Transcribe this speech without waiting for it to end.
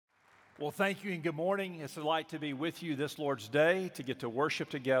Well, thank you and good morning. It's a delight to be with you this Lord's Day, to get to worship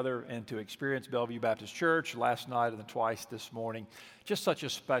together and to experience Bellevue Baptist Church last night and then twice this morning. Just such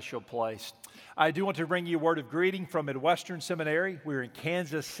a special place. I do want to bring you a word of greeting from Midwestern Seminary. We're in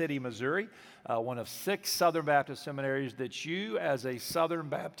Kansas City, Missouri, one of 6 Southern Baptist seminaries that you as a Southern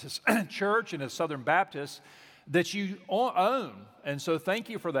Baptist church and as Southern Baptists that you own. And so thank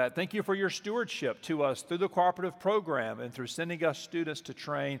you for that. Thank you for your stewardship to us through the cooperative program and through sending us students to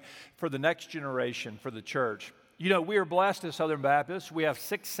train for the next generation for the church. You know, we are blessed as Southern Baptists. We have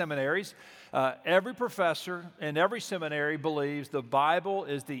 6 seminaries. Every professor in every seminary believes the Bible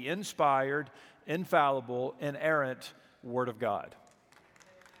is the inspired, infallible, inerrant Word of God.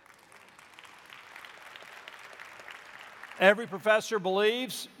 Every professor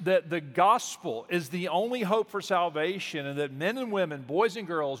believes that the gospel is the only hope for salvation and that men and women, boys and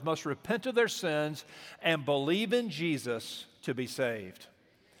girls, must repent of their sins and believe in Jesus to be saved.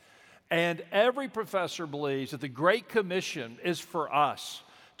 And every professor believes that the Great Commission is for us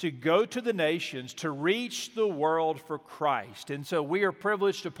to go to the nations, to reach the world for Christ. And so we are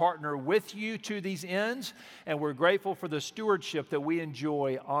privileged to partner with you to these ends, and we're grateful for the stewardship that we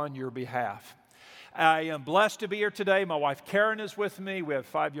enjoy on your behalf. I am blessed to be here today. My wife Karen is with me. We have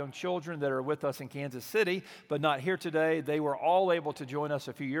 5 young children that are with us in Kansas City, but not here today. They were all able to join us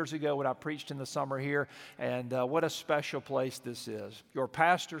a few years ago when I preached in the summer here, and what a special place this is. Your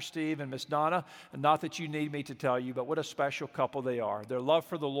pastor, Steve, and Miss Donna, and not that you need me to tell you, but what a special couple they are. Their love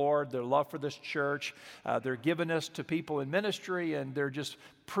for the Lord, their love for this church, their givenness to people in ministry, and their just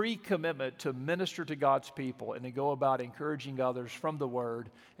pre-commitment to minister to God's people and to go about encouraging others from the Word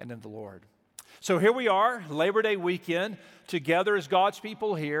and in the Lord. So here we are, Labor Day weekend, together as God's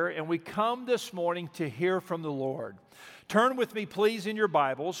people here, and we come this morning to hear from the Lord. Turn with me, please, in your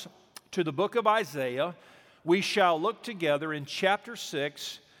Bibles to the book of Isaiah. We shall look together in chapter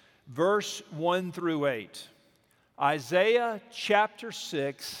 6, verse 1 through 8. Isaiah chapter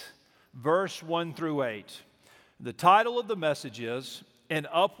 6, verse 1 through 8. The title of the message is, An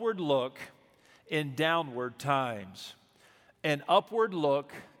Upward Look in Downward Times. An Upward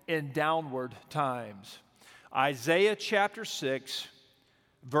Look in downward times. Isaiah chapter 6,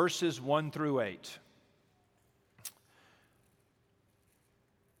 verses 1 through 8.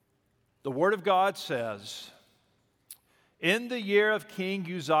 The Word of God says, In the year of King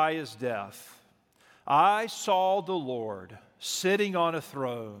Uzziah's death, I saw the Lord sitting on a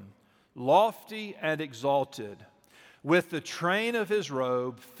throne, lofty and exalted, with the train of his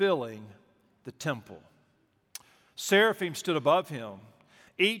robe filling the temple. Seraphim stood above him,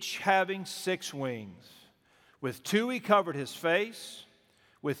 each having 6 wings. With 2 he covered his face,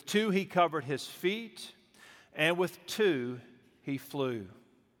 with 2 he covered his feet, and with 2 he flew.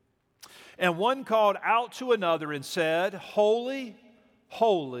 And one called out to another and said, Holy,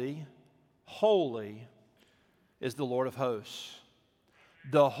 holy, holy is the Lord of hosts.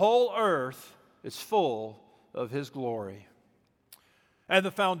 The whole earth is full of his glory. And the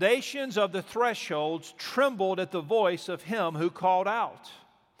foundations of the thresholds trembled at the voice of him who called out,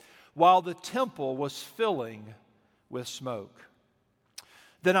 while the temple was filling with smoke.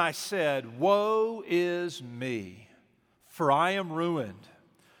 Then I said, Woe is me, for I am ruined,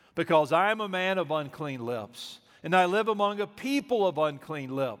 because I am a man of unclean lips, and I live among a people of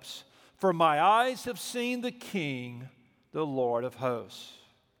unclean lips, for my eyes have seen the King, the Lord of hosts.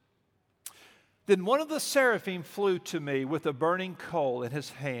 Then one of the seraphim flew to me with a burning coal in his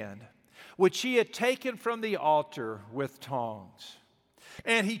hand, which he had taken from the altar with tongs.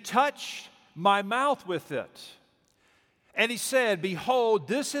 And he touched my mouth with it. And he said, Behold,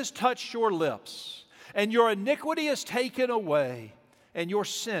 this has touched your lips, and your iniquity is taken away, and your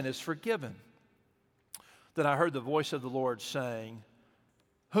sin is forgiven. Then I heard the voice of the Lord saying,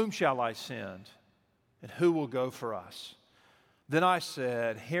 Whom shall I send, and who will go for us? Then I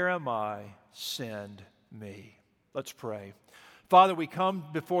said, Here am I, send me. Let's pray. Father, we come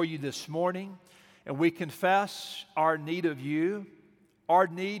before you this morning, and we confess our need of you, our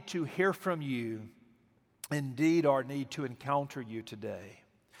need to hear from you, indeed our need to encounter you today.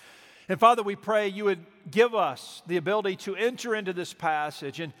 And Father, we pray you would give us the ability to enter into this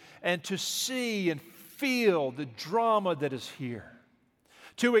passage and to see and feel the drama that is here.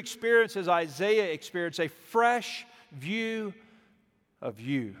 To experience, as Isaiah experienced, a fresh view of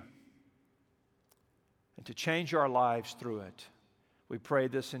you. And to change our lives through it. We pray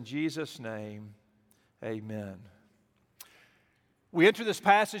this in Jesus' name. Amen. We enter this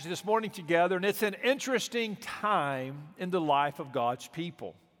passage this morning together, and it's an interesting time in the life of God's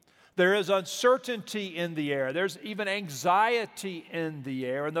people. There is uncertainty in the air. There's even anxiety in the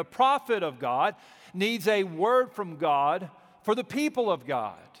air. And the prophet of God needs a word from God for the people of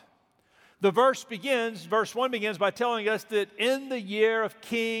God. verse 1 begins by telling us that in the year of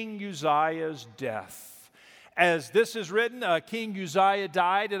King Uzziah's death, as this is written, King Uzziah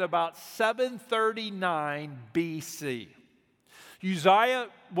died at about 739 BC. Uzziah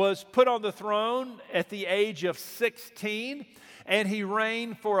was put on the throne at the age of 16, and he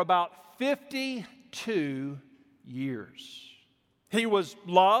reigned for about 52 years. He was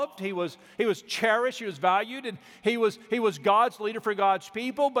loved, he was cherished, he was valued, and he was God's leader for God's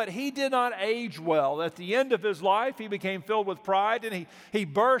people, but he did not age well. At the end of his life, he became filled with pride, and he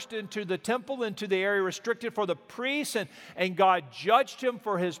burst into the temple, into the area restricted for the priests, and God judged him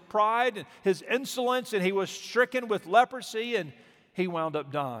for his pride and his insolence, and he was stricken with leprosy, and he wound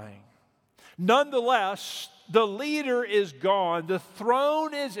up dying. Nonetheless, the leader is gone. The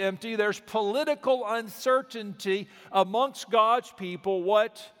throne is empty. There's political uncertainty amongst God's people.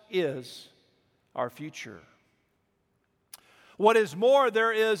 What is our future? What is more,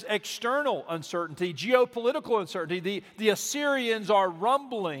 there is external uncertainty, geopolitical uncertainty. The Assyrians are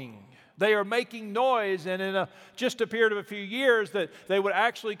rumbling. They are making noise, and in just a period of a few years that they would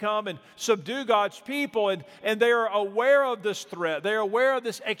actually come and subdue God's people, and they are aware of this threat. They are aware of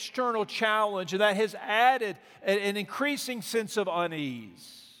this external challenge, and that has added an increasing sense of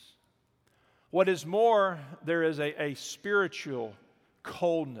unease. What is more, there is a spiritual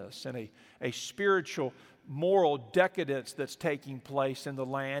coldness and a spiritual moral decadence that's taking place in the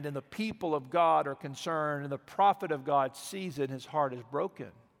land, and the people of God are concerned, and the prophet of God sees it, and his heart is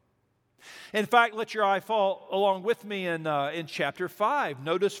broken. In fact, let your eye fall along with me in chapter 5.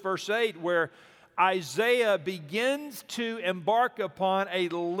 Notice verse 8, where Isaiah begins to embark upon a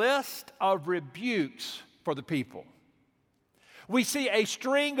list of rebukes for the people. We see a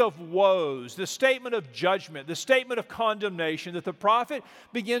string of woes, the statement of judgment, the statement of condemnation that the prophet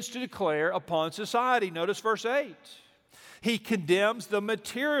begins to declare upon society. Notice verse 8. He condemns the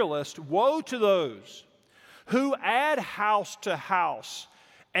materialist. Woe to those who add house to house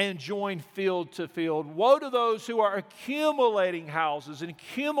and join field to field. Woe to those who are accumulating houses and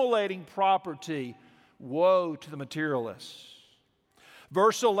accumulating property. Woe to the materialists.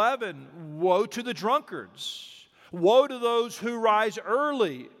 Verse 11, woe to the drunkards. Woe to those who rise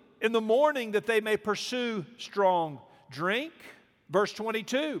early in the morning that they may pursue strong drink. Verse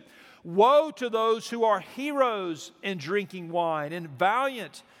 22, woe to those who are heroes in drinking wine and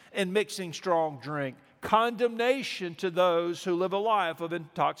valiant in mixing strong drink. Condemnation to those who live a life of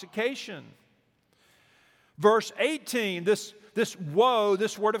intoxication. Verse 18, this woe,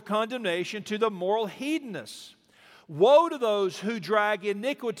 this word of condemnation to the moral hedonists. Woe to those who drag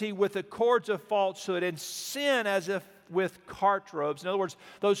iniquity with the cords of falsehood and sin as if with cart ropes. In other words,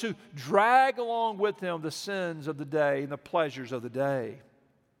 those who drag along with them the sins of the day and the pleasures of the day.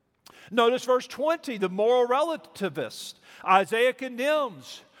 Notice verse 20, the moral relativist. Isaiah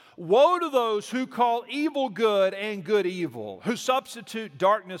condemns. Woe to those who call evil good and good evil, who substitute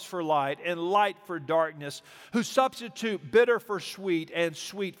darkness for light and light for darkness, who substitute bitter for sweet and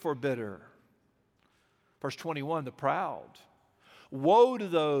sweet for bitter. Verse 21, the proud. Woe to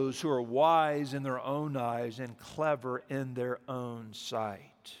those who are wise in their own eyes and clever in their own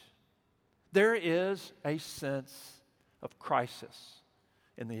sight. There is a sense of crisis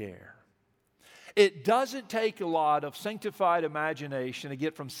in the air. It doesn't take a lot of sanctified imagination to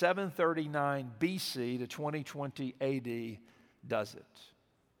get from 739 BC to 2020 AD, does it?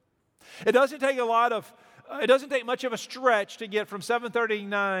 It doesn't take much of a stretch to get from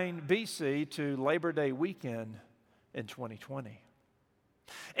 739 BC to Labor Day weekend in 2020.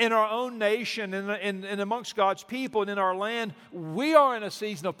 In our own nation and amongst God's people and in our land, we are in a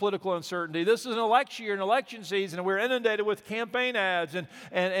season of political uncertainty. This is an election year, an election season, and we're inundated with campaign ads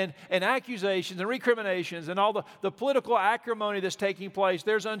and accusations and recriminations and all the political acrimony that's taking place.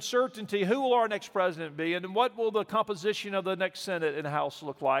 There's uncertainty. Who will our next president be? And what will the composition of the next Senate and House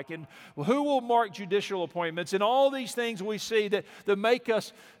look like? And who will mark judicial appointments? And all these things we see that make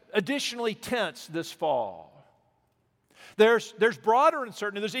us additionally tense this fall. There's broader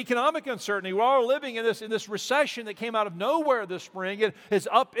uncertainty. There's economic uncertainty. We're all living in this recession that came out of nowhere this spring. It has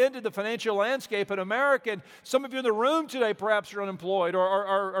upended the financial landscape in America. And some of you in the room today perhaps are unemployed or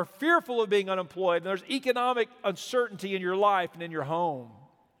are fearful of being unemployed. And there's economic uncertainty in your life and in your home.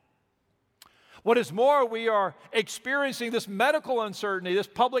 What is more, we are experiencing this medical uncertainty, this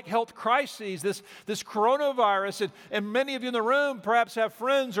public health crisis, this coronavirus, and many of you in the room perhaps have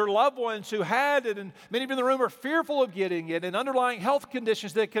friends or loved ones who had it, and many of you in the room are fearful of getting it, and underlying health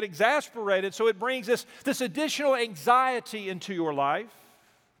conditions that could exasperate it, so it brings this additional anxiety into your life.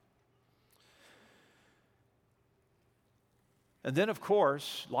 And then, of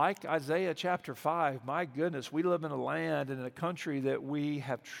course, like Isaiah chapter 5, my goodness, we live in a land and in a country that we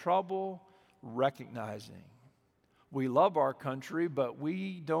have trouble recognizing. We love our country, but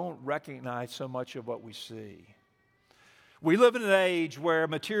we don't recognize so much of what we see. We live in an age where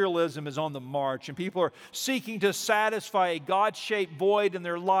materialism is on the march and people are seeking to satisfy a God-shaped void in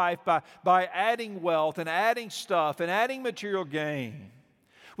their life by adding wealth and adding stuff and adding material gain.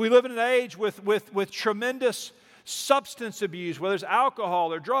 We live in an age with tremendous substance abuse, whether it's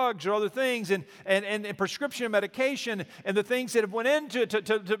alcohol or drugs or other things, and prescription medication and the things that have went into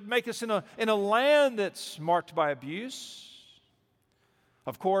to make us in a land that's marked by abuse.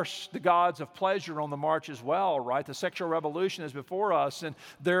 Of course, the gods of pleasure on the march as well, right? The sexual revolution is before us, and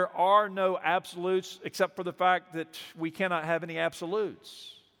there are no absolutes except for the fact that we cannot have any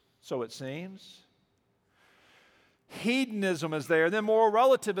absolutes, so it seems. Hedonism is there, then moral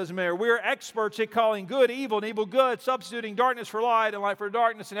relativism is there. We're experts at calling good evil and evil good, substituting darkness for light and light for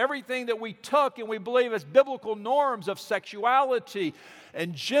darkness, and everything that we took and we believe as biblical norms of sexuality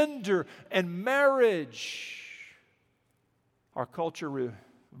and gender and marriage. Our culture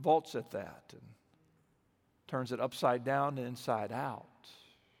revolts at that and turns it upside down and inside out.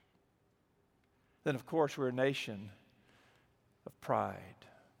 Then, of course, we're a nation of pride.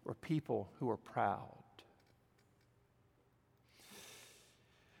 We're people who are proud.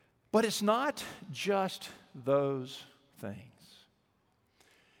 But it's not just those things.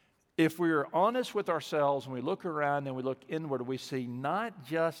 If we are honest with ourselves and we look around and we look inward, we see not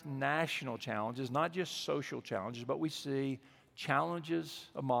just national challenges, not just social challenges, but we see challenges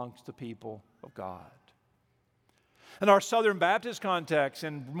amongst the people of God. In our Southern Baptist context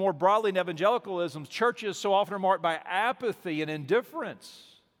and more broadly in evangelicalism, churches so often are marked by apathy and indifference.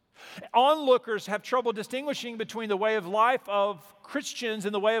 Onlookers have trouble distinguishing between the way of life of Christians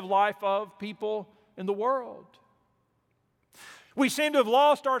and the way of life of people in the world. We seem to have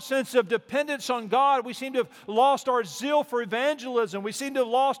lost our sense of dependence on God. We seem to have lost our zeal for evangelism. We seem to have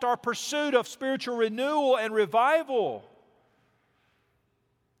lost our pursuit of spiritual renewal and revival.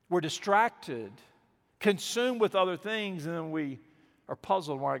 We're distracted, consumed with other things, and then we are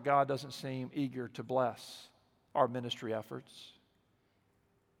puzzled why God doesn't seem eager to bless our ministry efforts.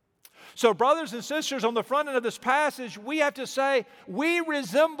 So, brothers and sisters, on the front end of this passage, we have to say we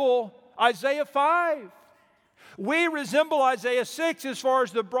resemble Isaiah 5. We resemble Isaiah 6 as far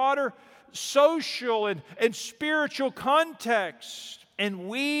as the broader social and spiritual context. And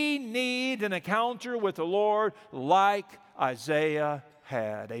we need an encounter with the Lord like Isaiah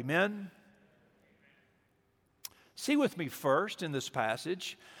had. Amen? See with me first in this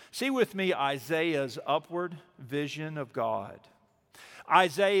passage. See with me Isaiah's upward vision of God.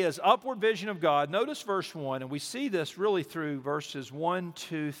 Isaiah's upward vision of God. Notice verse 1, and we see this really through verses 1,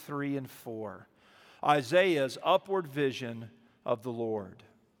 2, 3, and 4. Isaiah's upward vision of the Lord.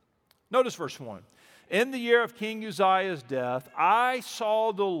 Notice verse 1. In the year of King Uzziah's death, I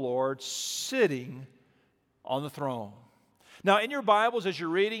saw the Lord sitting on the throne. Now, in your Bibles, as you're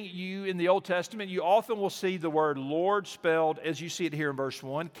reading in the Old Testament, you often will see the word Lord spelled, as you see it here in verse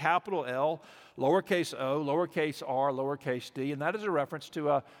 1, capital L, lowercase o, lowercase r, lowercase d, and that is a reference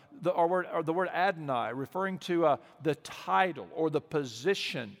to the word Adonai, referring to the title or the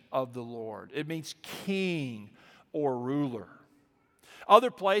position of the Lord. It means king or ruler.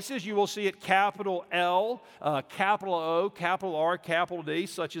 Other places you will see it capital L, capital O, capital R, capital D,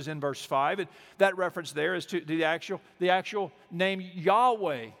 such as in verse 5. And that reference there is to the actual name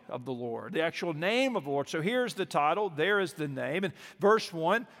Yahweh of the Lord, the actual name of the Lord. So here's the title, there is the name. And verse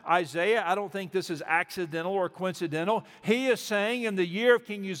 1, Isaiah, I don't think this is accidental or coincidental. He is saying in the year of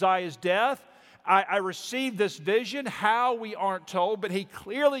King Uzziah's death, I received this vision, how we aren't told, but he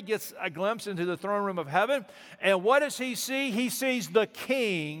clearly gets a glimpse into the throne room of heaven. And what does he see? He sees the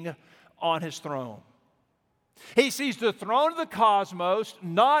king on his throne. He sees the throne of the cosmos,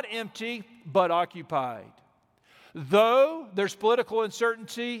 not empty, but occupied. Though there's political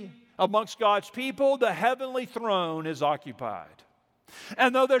uncertainty amongst God's people, the heavenly throne is occupied.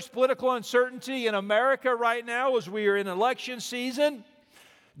 And though there's political uncertainty in America right now as we are in election season,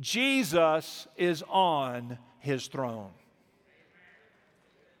 Jesus is on his throne.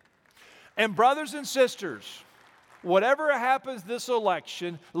 And brothers and sisters, whatever happens this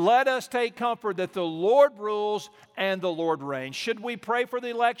election, let us take comfort that the Lord rules and the Lord reigns. Should we pray for the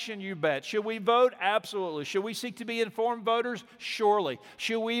election? You bet. Should we vote? Absolutely. Should we seek to be informed voters? Surely.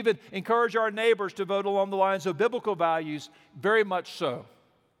 Should we even encourage our neighbors to vote along the lines of biblical values? Very much so.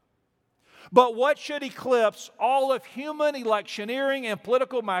 But what should eclipse all of human electioneering and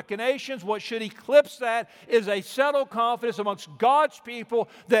political machinations? What should eclipse that is a settled confidence amongst God's people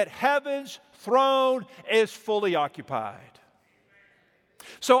that heaven's throne is fully occupied.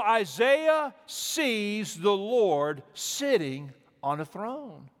 So Isaiah sees the Lord sitting on a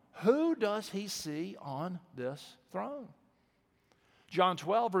throne. who does he see on this throne? John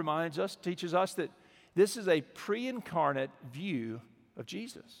 12 reminds us, teaches us that this is a pre-incarnate view of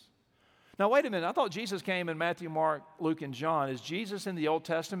Jesus. Now, wait a minute. I thought Jesus came in Matthew, Mark, Luke, and John. Is Jesus in the Old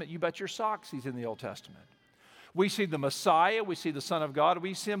Testament? You bet your socks he's in the Old Testament. We see the Messiah. We see the Son of God.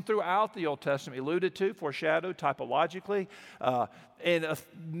 We see him throughout the Old Testament, alluded to, foreshadowed, typologically, in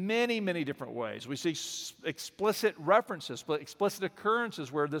many, many different ways. We see explicit references, explicit occurrences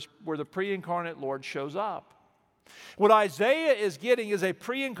where the pre-incarnate Lord shows up. What Isaiah is getting is a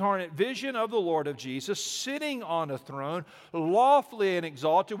pre-incarnate vision of the Lord of Jesus sitting on a throne, lofty and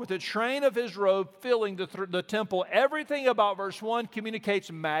exalted, with the train of his robe filling the temple. Everything about verse 1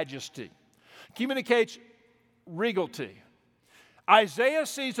 communicates majesty, communicates regality. Isaiah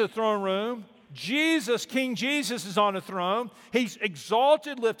sees the throne room. King Jesus is on a throne. He's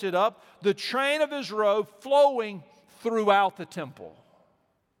exalted, lifted up, the train of his robe flowing throughout the temple.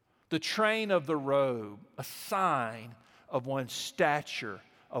 The train of the robe, a sign of one's stature,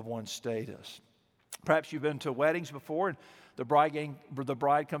 of one's status. Perhaps you've been to weddings before, and the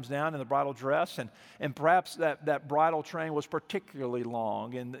bride comes down in the bridal dress, and perhaps that bridal train was particularly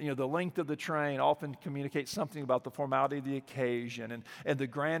long. And the length of the train often communicates something about the formality of the occasion and the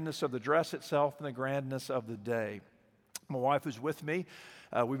grandness of the dress itself and the grandness of the day. My wife is with me.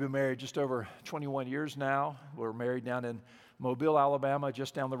 We've been married just over 21 years now. We're married down in Mobile, Alabama,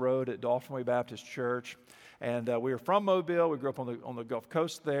 just down the road at Dolphin Way Baptist Church. And we were from Mobile. We grew up on the Gulf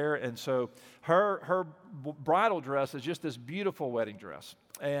Coast there. And so her bridal dress is just this beautiful wedding dress.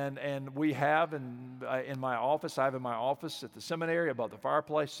 And we have in my office, I have in my office at the seminary above the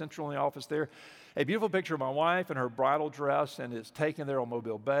fireplace, central in the office there, a beautiful picture of my wife and her bridal dress, and it's taken there on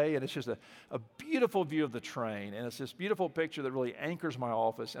Mobile Bay. And it's just a beautiful view of the train. And it's this beautiful picture that really anchors my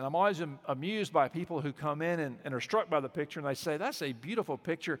office. And I'm always amused by people who come in and are struck by the picture, and they say, "That's a beautiful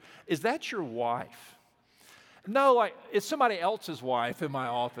picture. Is that your wife?" No, it's somebody else's wife in my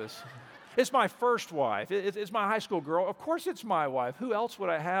office. It's my first wife. It's my high school girl. Of course it's my wife. Who else would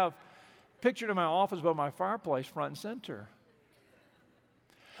I have pictured in my office above my fireplace front and center?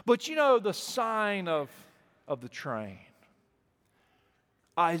 But the sign of the train.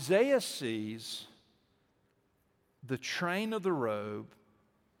 Isaiah sees the train of the robe,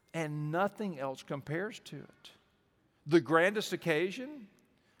 and nothing else compares to it. The grandest occasion,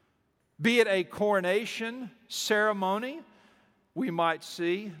 be it a coronation ceremony, we might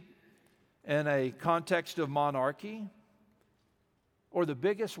see in a context of monarchy, or the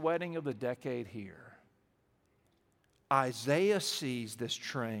biggest wedding of the decade here. Isaiah sees this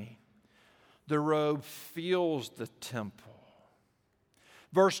train. The robe fills the temple.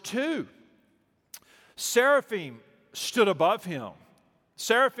 Verse 2, seraphim stood above him.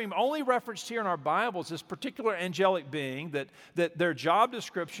 Seraphim, only referenced here in our Bibles, this particular angelic being that their job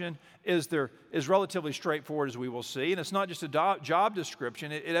description is relatively straightforward, as we will see. And it's not just a job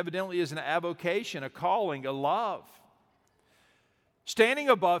description. It evidently is an avocation, a calling, a love. Standing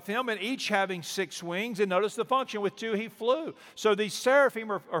above him, and each having 6 wings. And notice the function. With 2 he flew. So these seraphim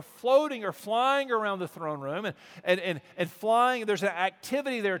are floating or flying around the throne room and flying. There's an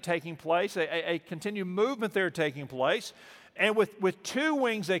activity there taking place, a continued movement there taking place. And with 2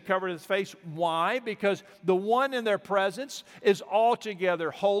 wings they covered his face. Why? Because the one in their presence is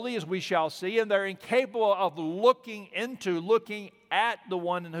altogether holy, as we shall see, and they're incapable of looking at the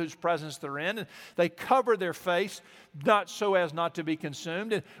one in whose presence they're in. And they cover their face, not so as not to be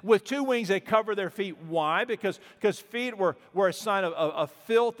consumed. And with 2 wings they cover their feet. Why? Because feet were a sign of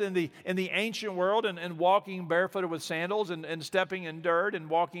filth in the ancient world, and walking barefooted with sandals and stepping in dirt and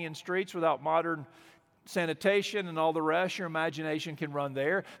walking in streets without modern sanitation and all the rest. Your imagination can run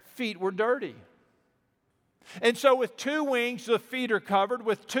there. Feet were dirty. And so with 2 wings, the feet are covered.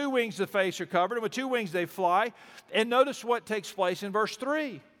 With 2 wings, the face are covered. And with 2 wings, they fly. And notice what takes place in verse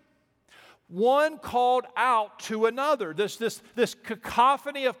 3. One called out to another. This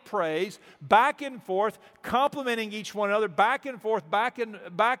cacophony of praise, back and forth, complimenting each one another, back and forth, back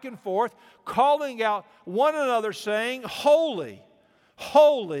and forth, calling out one another, saying, "Holy,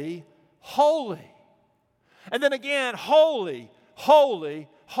 holy, holy." And then again, "Holy, holy,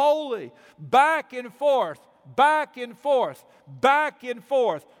 holy." Back and forth, back and forth, back and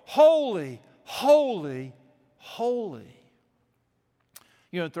forth. Holy, holy, holy.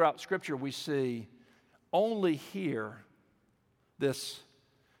 Throughout Scripture we see only here this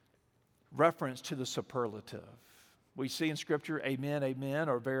reference to the superlative. We see in Scripture, amen, amen,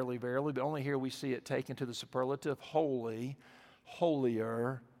 or verily, verily, but only here we see it taken to the superlative, holy,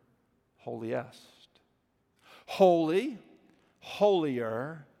 holier, holiest. Holy,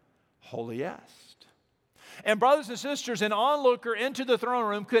 holier, holiest. And brothers and sisters, an onlooker into the throne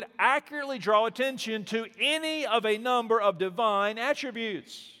room could accurately draw attention to any of a number of divine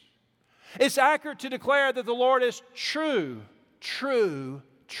attributes. It's accurate to declare that the Lord is true, true,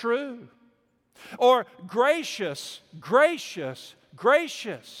 true. Or gracious, gracious,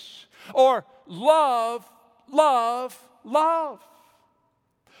 gracious. Or love, love, love.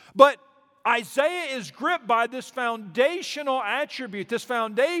 But Isaiah is gripped by this foundational attribute, this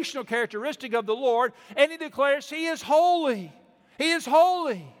foundational characteristic of the Lord, and he declares He is holy. He is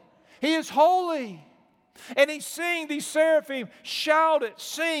holy. He is holy. And he's seeing these seraphim shout it,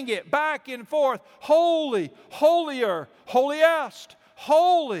 sing it back and forth. Holy, holier, holiest,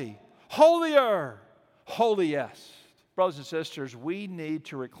 holy, holier, holiest. Brothers and sisters, we need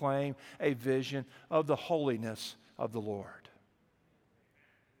to reclaim a vision of the holiness of the Lord.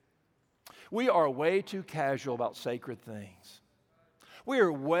 We are way too casual about sacred things. We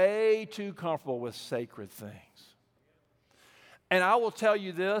are way too comfortable with sacred things. And I will tell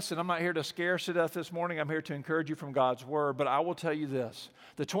you this, and I'm not here to scare us to death this morning. I'm here to encourage you from God's Word. But I will tell you this.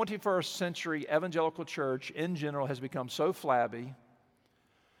 The 21st century evangelical church in general has become so flabby,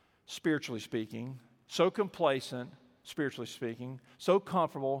 spiritually speaking, so complacent, spiritually speaking, so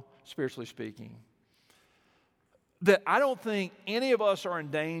comfortable, spiritually speaking, that I don't think any of us are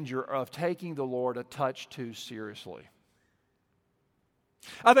in danger of taking the Lord a touch too seriously.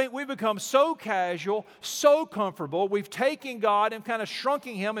 I think we've become so casual, so comfortable. We've taken God and kind of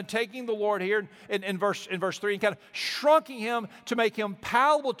shrunking Him, and taking the Lord here in verse 3 and kind of shrunking Him to make Him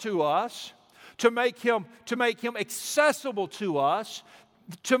palatable to us, to make Him accessible to us,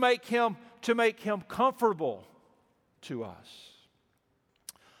 to make Him comfortable to us.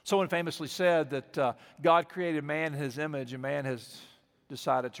 Someone famously said that God created man in His image, and man has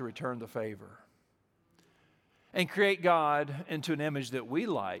decided to return the favor and create God into an image that we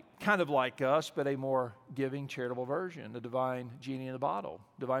like, kind of like us, but a more giving, charitable version, the divine genie in the bottle,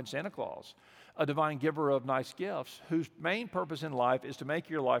 divine Santa Claus, a divine giver of nice gifts, whose main purpose in life is to make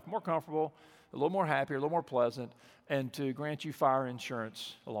your life more comfortable, a little more happy, a little more pleasant, and to grant you fire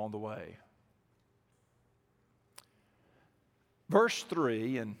insurance along the way. Verse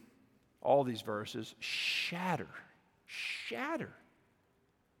 3 and all these verses shatter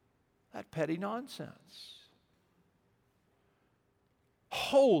that petty nonsense.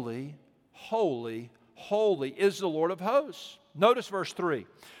 Holy, holy, holy is the Lord of hosts. Notice verse 3.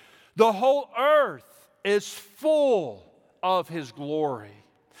 The whole earth is full of His glory.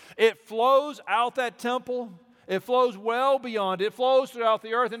 It flows out that temple. It flows well beyond. It flows throughout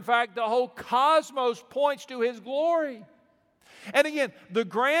the earth. In fact, the whole cosmos points to His glory. And again, the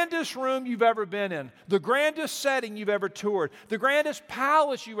grandest room you've ever been in, the grandest setting you've ever toured, the grandest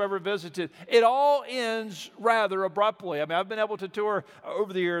palace you've ever visited, it all ends rather abruptly. I mean, I've been able to tour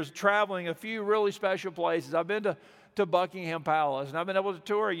over the years, traveling a few really special places. I've been to Buckingham Palace, and I've been able to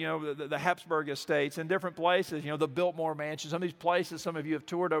tour, the Habsburg estates and different places, the Biltmore Mansion, some of these places some of you have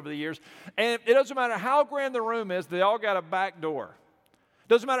toured over the years. And it doesn't matter how grand the room is, they all got a back door.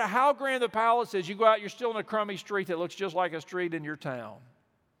 Doesn't matter how grand the palace is, you go out, you're still in a crummy street that looks just like a street in your town.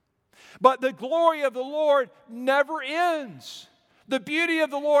 But the glory of the Lord never ends. The beauty of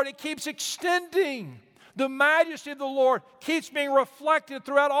the Lord, it keeps extending. The majesty of the Lord keeps being reflected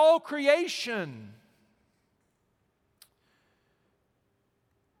throughout all creation.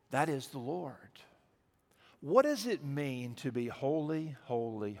 That is the Lord. What does it mean to be holy,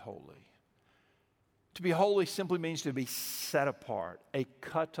 holy, holy? To be holy simply means to be set apart, a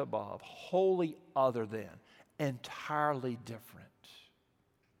cut above, wholly other than, entirely different.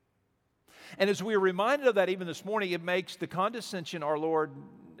 And as we are reminded of that even this morning, it makes the condescension our Lord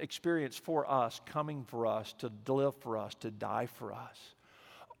experienced for us, coming for us, to live for us, to die for us,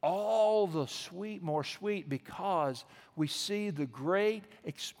 all the more sweet because we see the great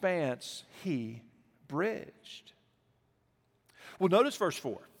expanse He bridged. Well, notice verse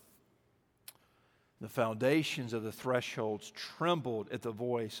 4. The foundations of the thresholds trembled at the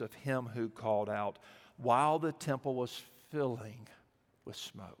voice of Him who called out while the temple was filling with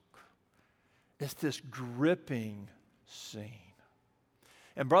smoke. It's this gripping scene.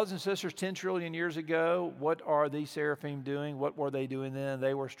 And brothers and sisters, 10 trillion years ago, what are these seraphim doing? What were they doing then?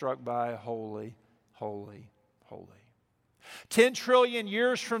 They were struck by holy, holy, holy. 10 trillion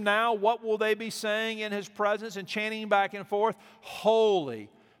years from now, what will they be saying in His presence and chanting back and forth? Holy,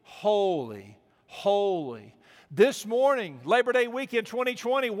 holy, holy. This morning, Labor Day weekend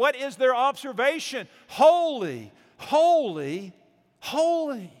 2020, what is their observation? Holy, holy,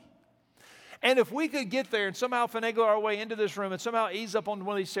 holy. And if we could get there and somehow finagle our way into this room and somehow ease up on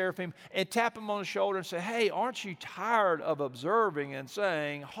one of these seraphim and tap him on the shoulder and say, hey, aren't you tired of observing and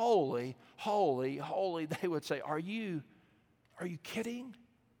saying, holy, holy, holy? They would say, are you kidding?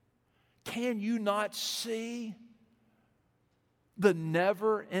 Can you not see the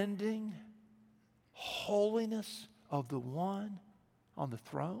never-ending holiness of the one on the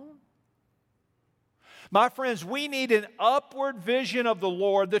throne? My friends, we need an upward vision of the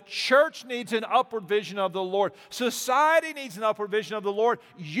Lord. The church needs an upward vision of the Lord. Society needs an upward vision of the Lord.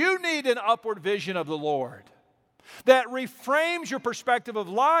 You need an upward vision of the Lord that reframes your perspective of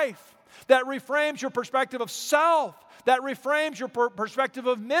life, that reframes your perspective of self, that reframes your perspective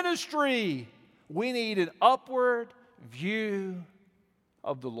of ministry. We need an upward view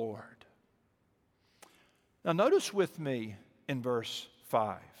of the Lord. Now notice with me in verse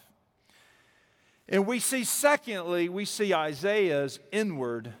 5. And we see, secondly, we see Isaiah's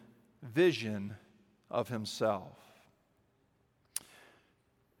inward vision of himself.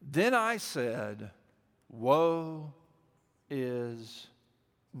 Then I said, woe is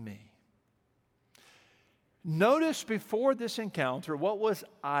me. Notice before this encounter, what was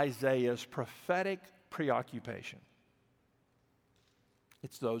Isaiah's prophetic preoccupation?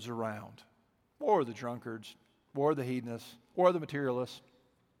 It's those around. Or the drunkards, or the hedonists, or the materialists,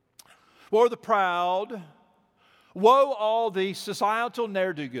 or the proud. Woe all the societal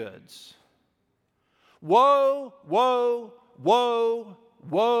ne'er-do-goods. Woe, woe, woe,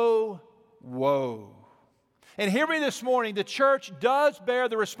 woe, woe. And hear me this morning, the church does bear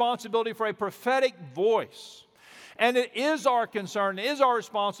the responsibility for a prophetic voice. And it is our concern, it is our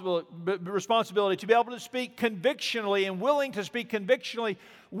responsibility to be able to speak convictionally and willing to speak convictionally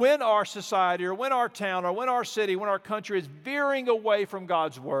when our society or when our town or when our city, when our country is veering away from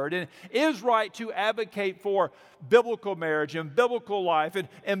God's Word. And it is right to advocate for biblical marriage and biblical life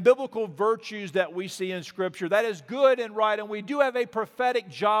and biblical virtues that we see in Scripture. That is good and right, and we do have a prophetic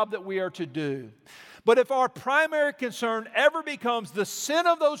job that we are to do. But if our primary concern ever becomes the sin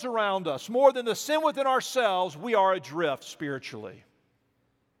of those around us more than the sin within ourselves, we are adrift spiritually.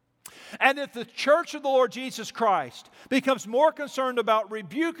 And if the church of the Lord Jesus Christ becomes more concerned about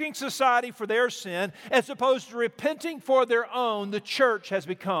rebuking society for their sin as opposed to repenting for their own, the church has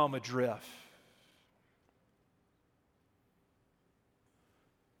become adrift.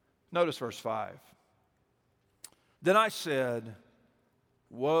 Notice verse 5. Then I said,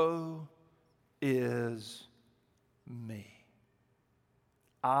 woe is me.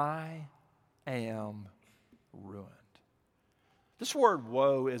 I am ruined. This word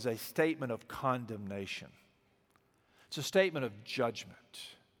woe is a statement of condemnation. It's a statement of judgment.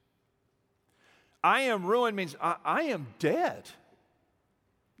 I am ruined means I am dead.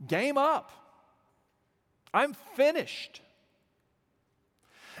 Game up. I'm finished.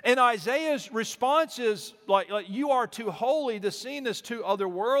 And Isaiah's response is like you are too holy. The scene is too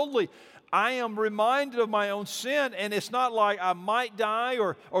otherworldly. I am reminded of my own sin, and it's not like I might die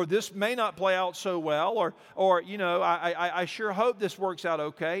or this may not play out so well or you know, I sure hope this works out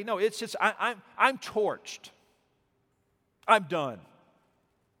okay. No, it's just I'm torched. I'm done.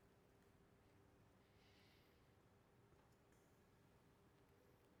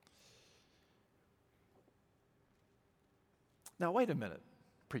 Now, wait a minute,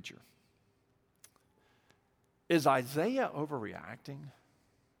 preacher. Is Isaiah overreacting?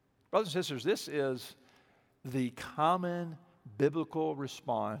 Brothers and sisters, this is the common biblical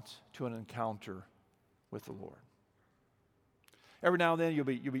response to an encounter with the Lord. Every now and then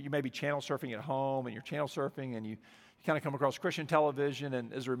you may be channel surfing at home, and you're channel surfing and you kind of come across Christian television,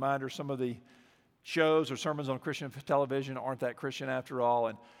 and as a reminder, some of the shows or sermons on Christian television aren't that Christian after all,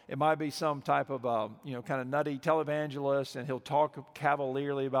 and it might be some type of kind of nutty televangelist, and he'll talk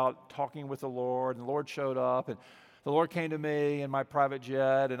cavalierly about talking with the Lord, and the Lord showed up, and the Lord came to me in my private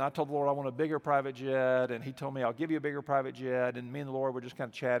jet, and I told the Lord I want a bigger private jet, and He told me I'll give you a bigger private jet, and me and the Lord were just kind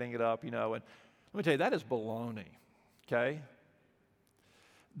of chatting it up, you know. And let me tell you, that is baloney, okay?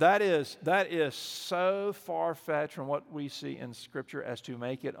 That is so far-fetched from what we see in Scripture as to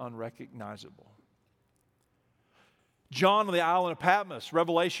make it unrecognizable. John on the island of Patmos,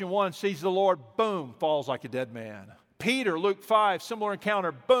 Revelation 1, sees the Lord, boom, falls like a dead man. Peter, Luke 5, similar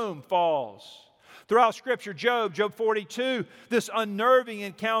encounter, boom, falls. Throughout Scripture, Job 42, this unnerving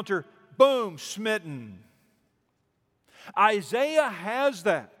encounter, boom, smitten. Isaiah has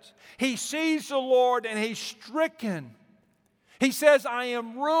that. He sees the Lord and he's stricken. He says, I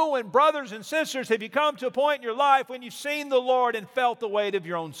am ruined. Brothers and sisters, have you come to a point in your life when you've seen the Lord and felt the weight of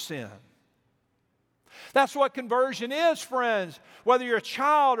your own sin? That's what conversion is, friends. Whether you're a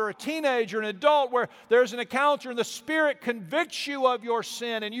child or a teenager, an adult, where there's an encounter and the Spirit convicts you of your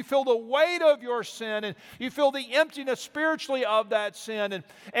sin and you feel the weight of your sin and you feel the emptiness spiritually of that sin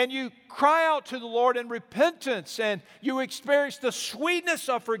and you cry out to the Lord in repentance and you experience the sweetness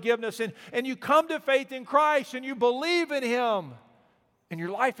of forgiveness and you come to faith in Christ and you believe in Him and your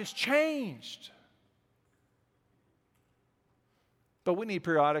life is changed. But we need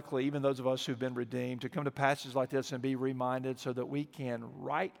periodically, even those of us who've been redeemed, to come to passages like this and be reminded so that we can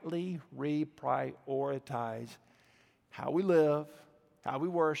rightly reprioritize how we live, how we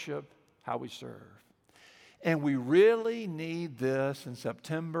worship, how we serve. And we really need this in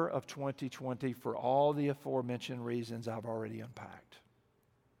September of 2020 for all the aforementioned reasons I've already unpacked.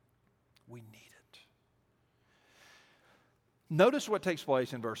 We need it. Notice what takes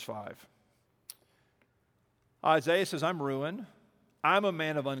place in verse 5. Isaiah says, I'm ruined. I'm a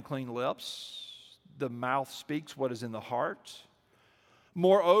man of unclean lips. The mouth speaks what is in the heart.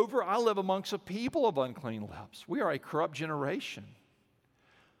 Moreover, I live amongst a people of unclean lips. We are a corrupt generation.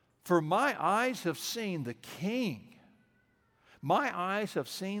 For my eyes have seen the King. My eyes have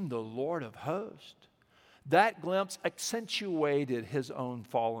seen the Lord of hosts. That glimpse accentuated his own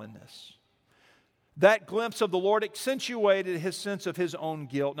fallenness. That glimpse of the Lord accentuated his sense of his own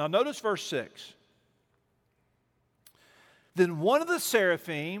guilt. Now notice verse 6. Then one of the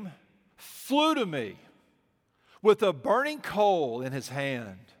seraphim flew to me with a burning coal in his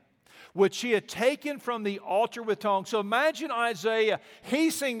hand, which he had taken from the altar with tongs. So imagine Isaiah,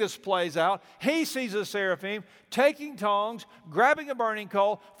 he's seeing this plays out. He sees a seraphim taking tongs, grabbing a burning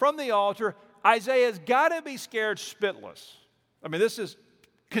coal from the altar. Isaiah's got to be scared spitless. I mean, this is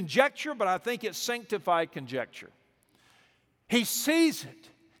conjecture, but I think it's sanctified conjecture. He sees it.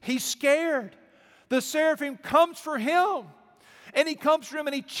 He's scared. The seraphim comes for him. And he comes for him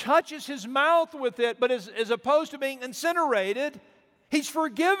and he touches his mouth with it. But as opposed to being incinerated, he's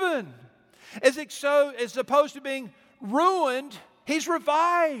forgiven. As opposed to being ruined, he's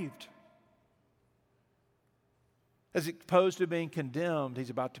revived. As opposed to being condemned, he's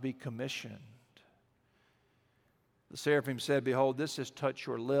about to be commissioned. The seraphim said, Behold, this has touched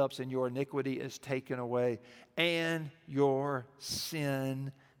your lips, and your iniquity is taken away, and your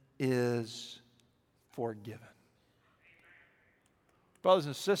sin is forgiven. Brothers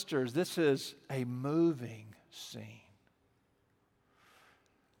and sisters, this is a moving scene.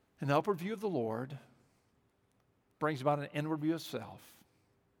 An upward view of the Lord brings about an inward view of self.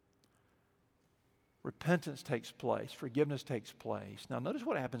 Repentance takes place. Forgiveness takes place. Now notice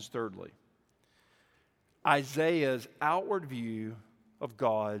what happens thirdly. Isaiah's outward view of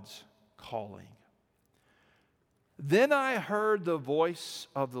God's calling. Then I heard the voice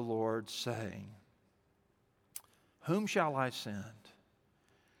of the Lord saying, Whom shall I send?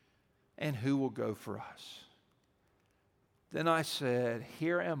 And who will go for us? Then I said,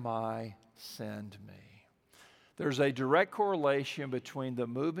 Here am I, send me. There's a direct correlation between the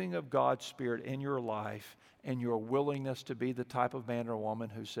moving of God's Spirit in your life and your willingness to be the type of man or woman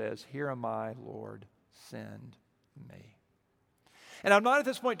who says, Here am I, Lord, send me. And I'm not at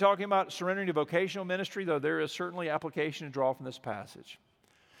this point talking about surrendering to vocational ministry, though there is certainly application to draw from this passage.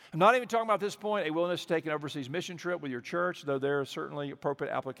 I'm not even talking about at this point a willingness to take an overseas mission trip with your church, though there is certainly appropriate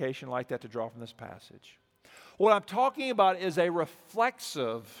application like that to draw from this passage. What I'm talking about is a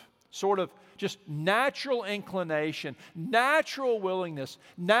reflexive, sort of just natural inclination, natural willingness,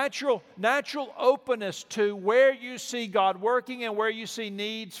 natural openness to where you see God working and where you see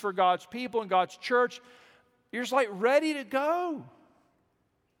needs for God's people and God's church. You're just like ready to go.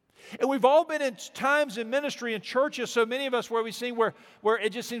 And we've all been in times in ministry and churches, so many of us where we've seen where it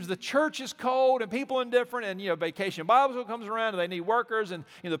just seems the church is cold and people are indifferent, and Vacation Bible School comes around and they need workers, and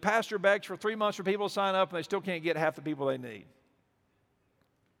the pastor begs for 3 months for people to sign up and they still can't get half the people they need.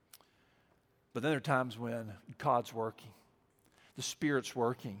 But then there are times when God's working. The Spirit's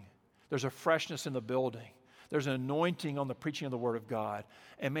working. There's a freshness in the building. There's an anointing on the preaching of the Word of God.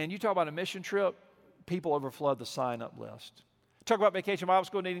 And man, you talk about a mission trip, people overflood the sign-up list. Talk about Vacation Bible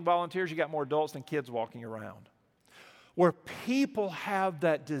School needing volunteers, you got more adults than kids walking around. Where people have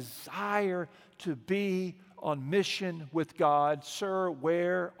that desire to be on mission with God. Sir,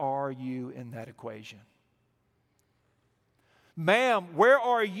 where are you in that equation? Ma'am, where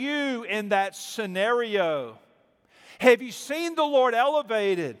are you in that scenario? Have you seen the Lord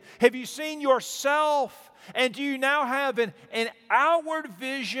elevated? Have you seen yourself? And do you now have an outward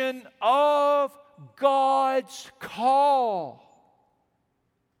vision of God's call?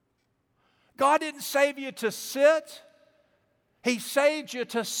 God didn't save you to sit. He saved you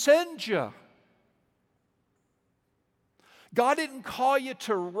to send you. God didn't call you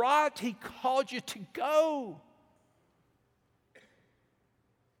to rot. He called you to go.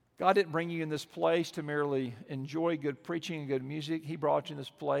 God didn't bring you in this place to merely enjoy good preaching and good music. He brought you in this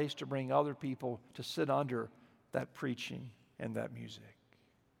place to bring other people to sit under that preaching and that music.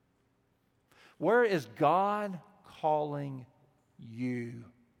 Where is God calling you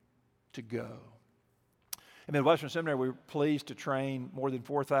to go? In Midwestern Seminary, we were pleased to train more than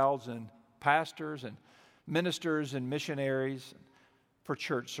 4,000 pastors and ministers and missionaries for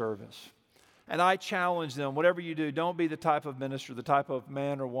church service. And I challenge them, whatever you do, don't be the type of minister, the type of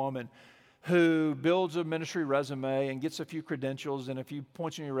man or woman who builds a ministry resume and gets a few credentials and a few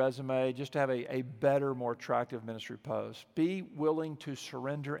points in your resume just to have a better, more attractive ministry post. Be willing to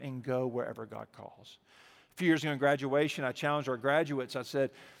surrender and go wherever God calls. A few years ago in graduation, I challenged our graduates. I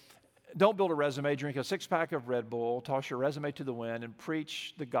said, don't build a resume, drink a six-pack of Red Bull, toss your resume to the wind, and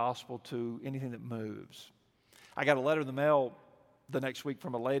preach the gospel to anything that moves. I got a letter in the mail the next week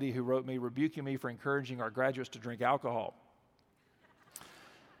from a lady who wrote me rebuking me for encouraging our graduates to drink alcohol.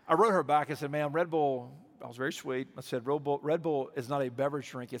 I wrote her back. I said, ma'am, Red Bull, I was very sweet. I said, Red Bull is not a beverage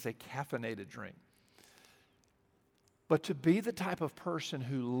drink. It's a caffeinated drink. But to be the type of person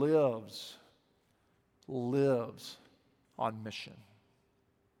who lives on mission.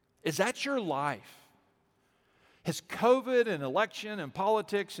 Is that your life? Has COVID and election and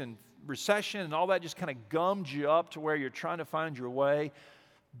politics and recession and all that just kind of gummed you up to where you're trying to find your way?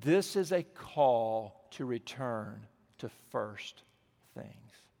 This is a call to return to first things.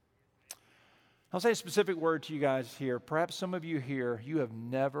 I'll say a specific word to you guys here. Perhaps some of you here, you have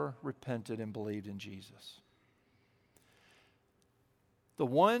never repented and believed in Jesus. The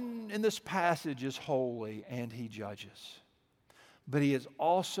one in this passage is holy and he judges. But he is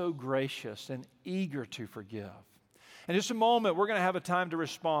also gracious and eager to forgive. In just a moment, we're going to have a time to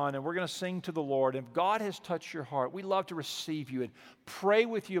respond, and we're going to sing to the Lord. If God has touched your heart, we'd love to receive you and pray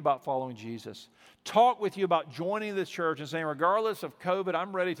with you about following Jesus. Talk with you about joining this church and saying, regardless of COVID,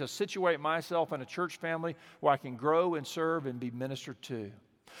 I'm ready to situate myself in a church family where I can grow and serve and be ministered to.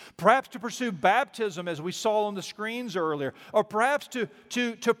 Perhaps to pursue baptism as we saw on the screens earlier, or perhaps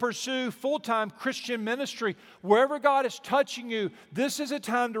to pursue full-time Christian ministry. Wherever God is touching you, this is a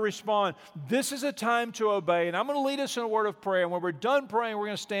time to respond. This is a time to obey. And I'm going to lead us in a word of prayer. And when we're done praying, we're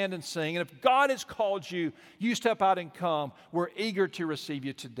going to stand and sing. And if God has called you, you step out and come. We're eager to receive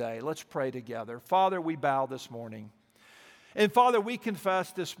you today. Let's pray together. Father, we bow this morning. And Father, we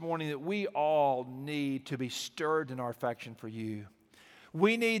confess this morning that we all need to be stirred in our affection for you.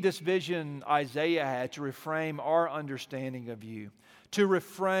 We need this vision Isaiah had to reframe our understanding of you, to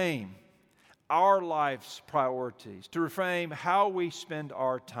reframe our life's priorities, to reframe how we spend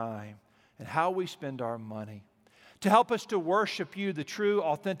our time and how we spend our money, to help us to worship you, the true,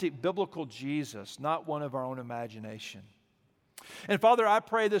 authentic, biblical Jesus, not one of our own imagination. And Father, I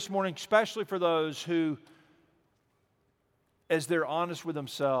pray this morning, especially for those who, as they're honest with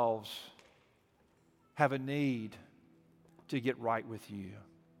themselves, have a need to get right with you.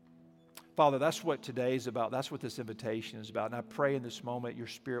 Father, that's what today is about. That's what this invitation is about. And I pray in this moment your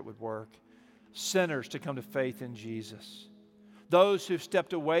Spirit would work. Sinners to come to faith in Jesus. Those who've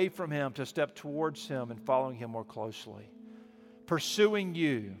stepped away from Him to step towards Him and following Him more closely. Pursuing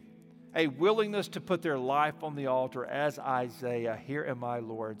you. A willingness to put their life on the altar as Isaiah. Here am I,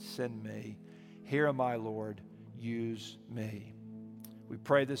 Lord, send me. Here am I, Lord, use me. We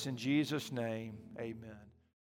pray this in Jesus' name. Amen.